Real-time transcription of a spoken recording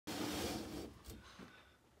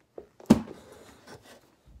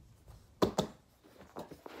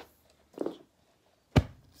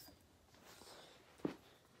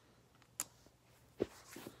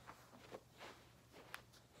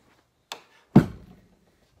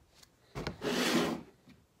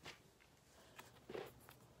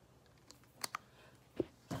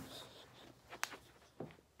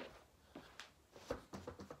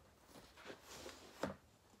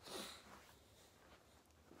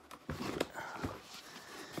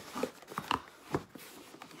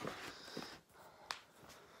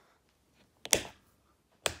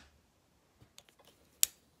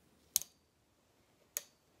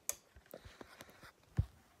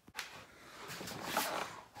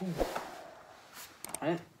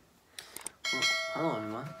Alright. Well, hello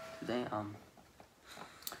everyone. Today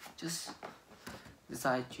just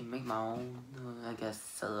decided to make my own I guess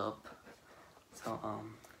setup. So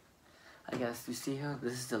I guess you see here,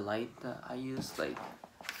 this is the light that I use. Like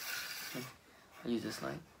I use this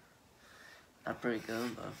light. Not pretty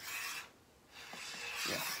good, but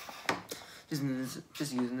yeah.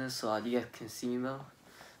 Just using this so you guys can see me though.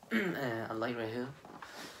 And a light right here.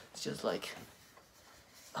 It's just like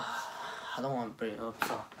I don't want to bring it up,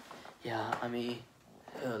 so yeah. I mean,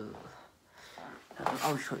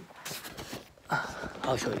 I'll show you.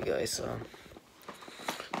 I'll show you guys.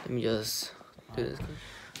 Let me just do this.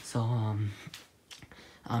 So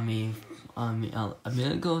a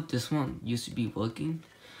minute ago, this one used to be working,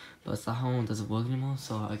 but somehow it doesn't work anymore.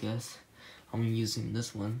 So I guess I'm using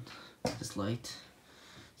this one, this light.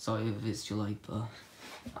 Sorry if it's too light, but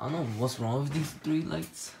I don't know what's wrong with these three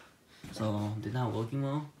lights. So they're not working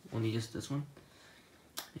well. Only just this one.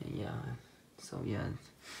 And yeah. So yeah,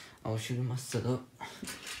 I'll show you my setup.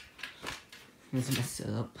 This is my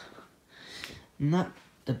setup. Not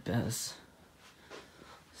the best.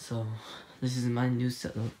 So this is my new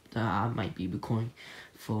setup that I might be recording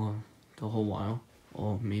for the whole while,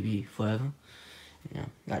 or maybe forever. Yeah,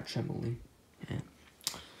 got trampoline. Yeah.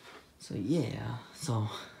 So yeah. So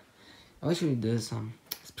I'll show you this.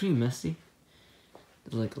 It's pretty messy.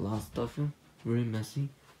 There's like a lot of stuff here. Really messy.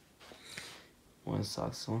 One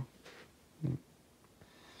socks on.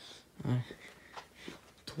 Alright.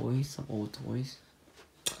 Toys, some old toys.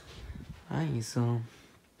 Alright, so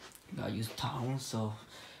gotta use towels so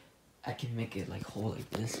I can make it like hole like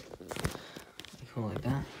this. Like hole like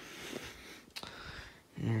that.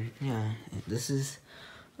 And yeah, and this is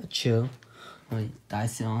a chair. Like that I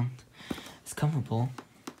sit on. It's comfortable.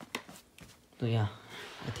 So yeah,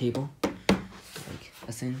 a table. Like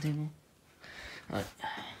a same table. Alright.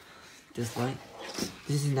 This light.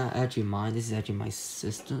 This is not actually mine, this is actually my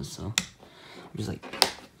sister, so I'm just like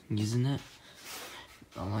using it.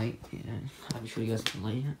 The light, yeah. I'll show you guys the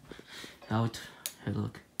light. How it, hey,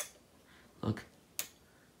 look. Look.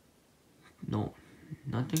 No,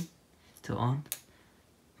 nothing. Still on.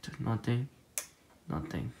 Nothing.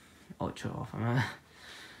 Nothing. Oh, turn off.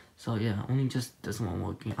 So yeah, only just this one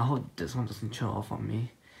working. I hope this one doesn't turn off on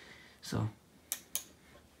me. So,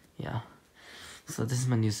 yeah. So this is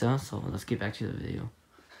my new setup, so let's get back to the video.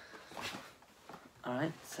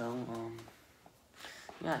 Alright, so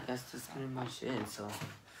yeah, I guess that's pretty much it. So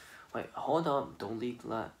wait, hold up, don't leave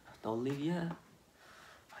yet.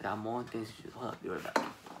 I got more things to do. Hold up, be right back.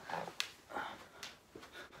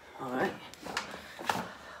 Alright.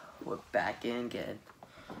 We're back in again.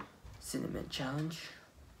 Cinnamon challenge.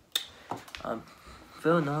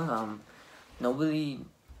 Fair enough, nobody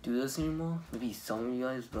do this anymore. Maybe some of you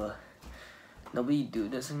guys, but nobody do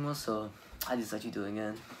this anymore, so I decided to do it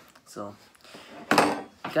again. So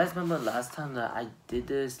you guys remember last time that I did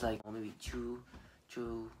this, like maybe two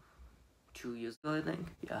years ago, I think?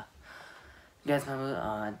 Yeah. You guys remember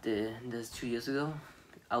I did this 2 years ago?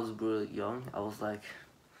 I was really young. I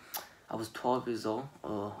was 12 years old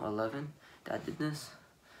or 11 that I did this.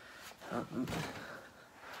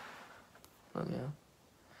 Okay.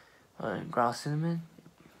 Alright, ground cinnamon.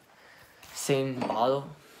 Same bottle.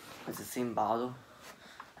 It's the same bottle.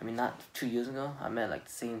 I mean, not 2 years ago. I meant like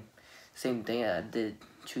the same thing I did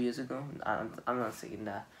 2 years ago. I'm not saying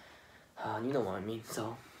that. You know what I mean.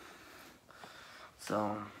 So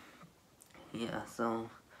yeah. So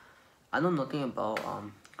I know nothing about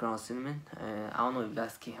ground cinnamon, and I don't know if you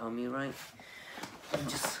guys can help me right. Let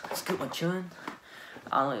me just scoop my chin.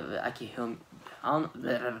 I don't know if I can hear me. I don't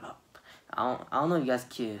know if you guys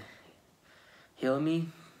can hear me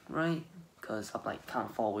right, cause I'm like kind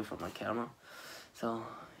of far away from my camera. So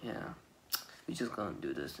yeah, we just gonna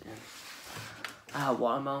do this. And I have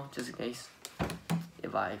watermelon just in case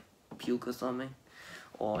if I puke or something,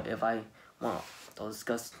 or if I want to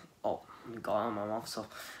discuss. Oh, got on my mouth. So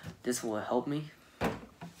this will help me.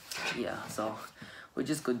 Yeah. So we're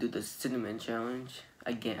just gonna do the cinnamon challenge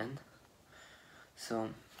again. So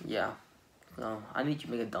yeah. So I need to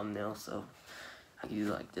make a thumbnail, so I can do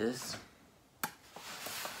it like this.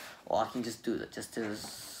 Or I can just do it just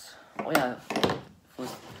as. Oh yeah.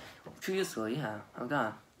 2 years ago, yeah. Oh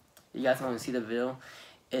god. You guys want to see the video?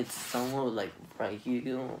 It's somewhere like right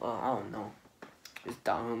here, I don't know. It's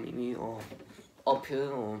down here maybe, or up here,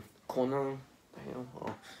 or corner, right here,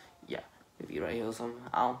 or yeah, maybe right here or something.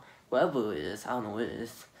 Wherever it is, I don't know what it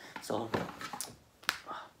is. So,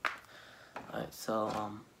 alright, so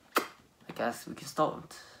I guess we can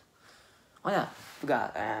start. Oh yeah,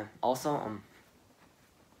 forgot, and also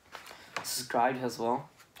subscribe as well.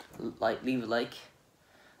 Leave a like.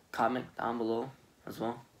 comment down below as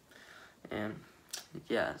well. And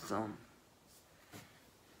yeah, so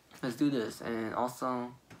let's do this. And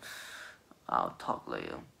also, I'll talk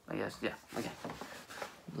later, I guess. Yeah, okay.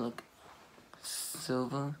 Look,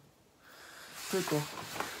 silver, pretty cool.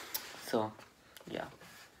 So yeah,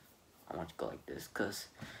 I want to go like this because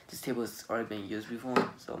this table has already been used before.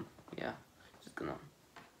 So yeah, just gonna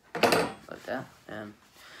like that. And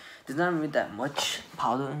there's not really that much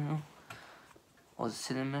powder in here, or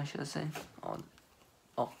cinnamon, should I say?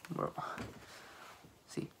 Oh, bro.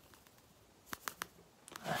 See.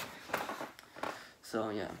 So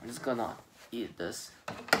yeah, I'm just gonna eat this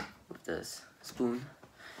with this spoon.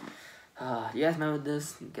 You guys remember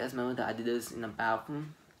this? You guys remember that I did this in the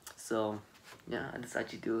bathroom? So yeah, I decided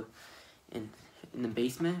to do it in the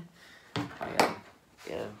basement.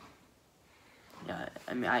 Yeah.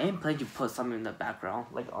 I mean, I am planning to put something in the background,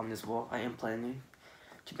 like on this wall. I am planning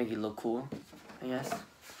to make it look cool, I guess.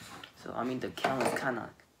 So I mean, the camera's kind of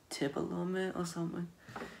tip a little bit or something.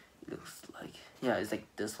 It looks like, yeah, it's like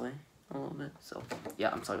this way a little bit. So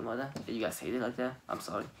yeah, I'm sorry about that. If you guys hate it like that, I'm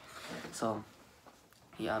sorry. So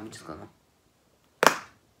yeah, I'm just gonna.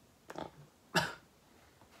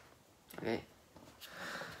 Okay.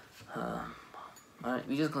 Alright,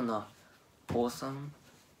 we're just gonna pour some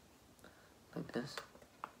like this.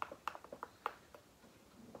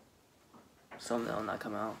 Some that will not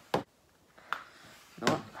come out. You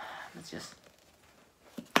know what? Let's just.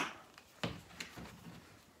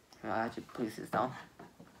 I have to place this down.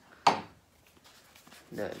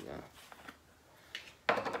 There you go.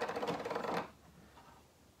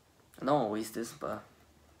 I don't want to waste this, but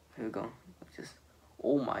here we go. Just,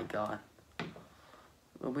 oh my god. A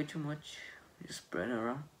little bit too much. Just spread it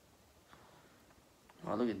around.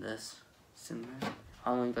 Oh, look at this. Cinnamon. I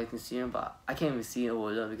don't know if you guys can see it, but I can't even see it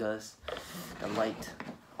over there because the light.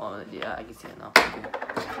 Oh, yeah, I can see it now. Okay.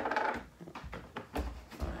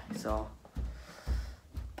 Alright, so.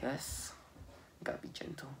 Guess. Gotta be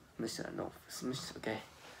gentle. No, okay.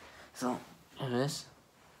 So, here it is.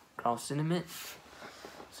 Ground cinnamon.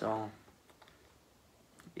 So,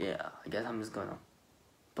 yeah, I guess I'm just gonna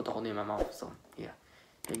put the whole thing in my mouth. So, yeah,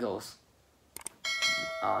 here goes.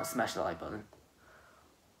 Smash the like button.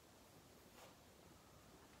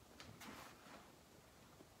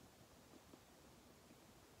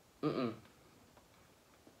 Mm-mm.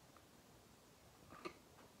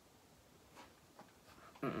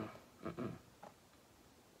 Mm-mm. Mm-mm.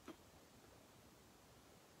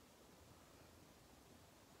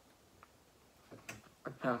 I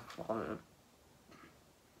can't swallow it.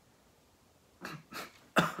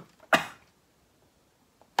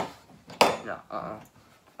 Yeah,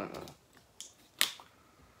 Mm-mm.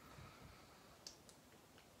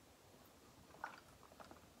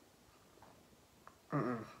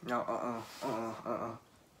 Mm-mm. No,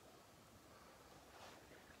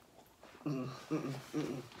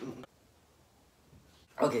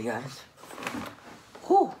 Okay, guys.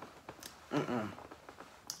 Whew. I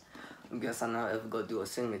guess I'm not ever gonna do a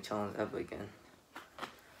singing challenge ever again.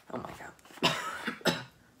 Oh my god.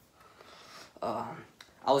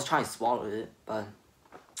 I was trying to swallow it, but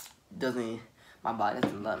it doesn't. My body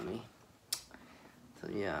doesn't let me. So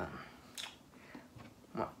yeah.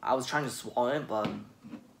 I was trying to swallow it, but it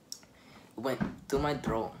went through my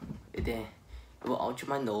throat. It went out through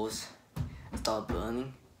my nose. It started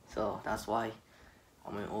burning. So that's why I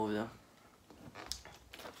went over there.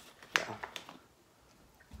 Yeah.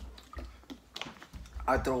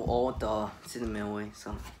 I throw all the cinnamon away.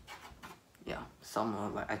 So yeah,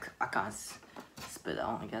 some like I can't spit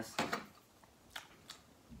out, I guess.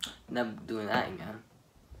 Never doing that again.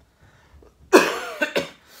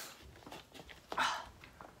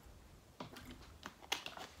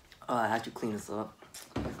 Oh, I have to clean this up.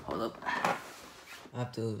 Hold up.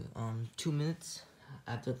 After 2 minutes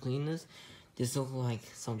after cleaning this looks like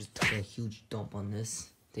someone just took a huge dump on this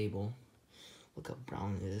table. Look how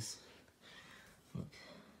brown it is. Look.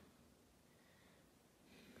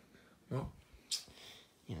 No.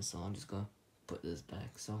 Yeah, so I'm just gonna put this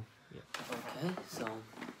back. So yeah. Okay, so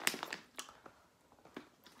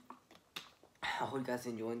I hope you guys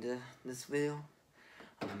enjoyed this video.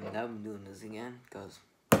 I'm never doing this again because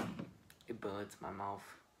it burns my mouth.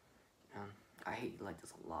 And I hate like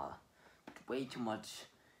this a lot. Way too much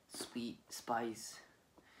sweet, spice,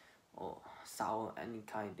 or sour, any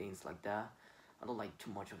kind of things like that. I don't like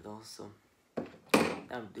too much of those, so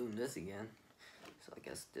I'm doing this again. So I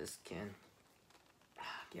guess this can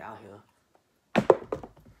get out here.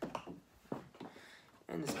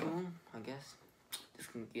 And the spoon, I guess, this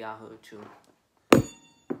can get out here too.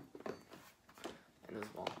 And this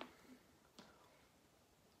one.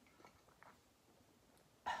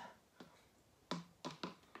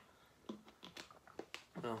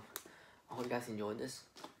 hope you guys enjoyed this.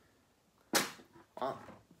 I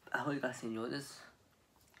hope you guys enjoyed this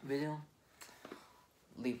video.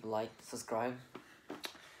 Leave a like, subscribe,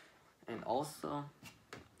 and also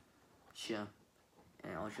share.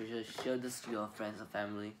 And also just share this to your friends and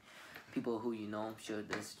family, people who you know. Share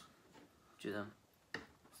this to them.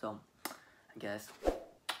 So, I guess,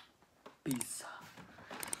 peace.